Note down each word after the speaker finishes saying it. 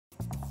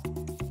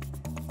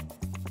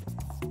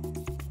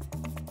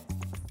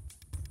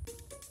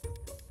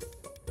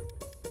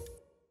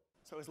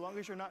as long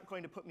as you're not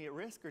going to put me at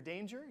risk or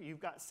danger,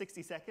 you've got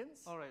 60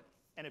 seconds. All right.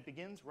 And it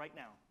begins right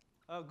now.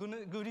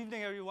 Good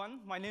evening, everyone.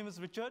 My name is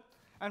Richard.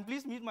 And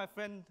please meet my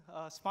friend,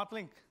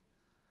 SmartLink.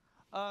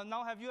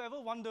 Now, have you ever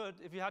wondered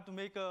if you had to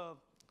make a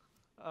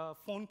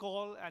phone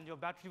call and your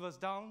battery was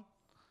down,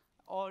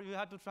 or you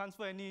had to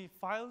transfer any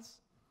files?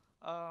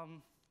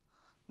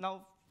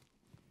 Now,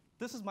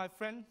 this is my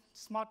friend,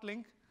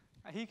 SmartLink,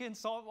 and he can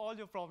solve all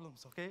your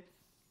problems, OK?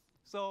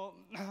 So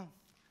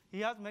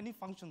he has many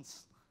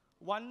functions.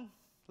 One,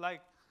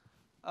 like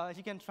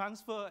he can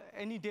transfer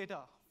any data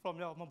from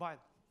your mobile.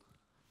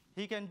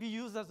 He can be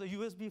used as a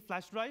USB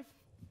flash drive.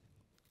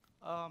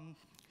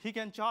 He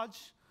can charge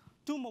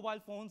 2 mobile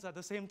phones at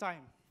the same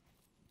time.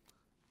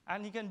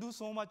 And he can do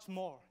so much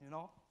more, you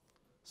know?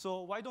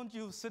 So why don't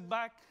you sit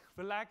back,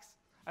 relax,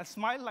 and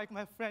smile like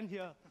my friend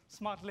here,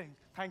 SmartLink.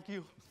 Thank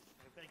you.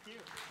 Thank you.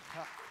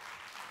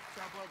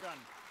 Job well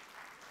done.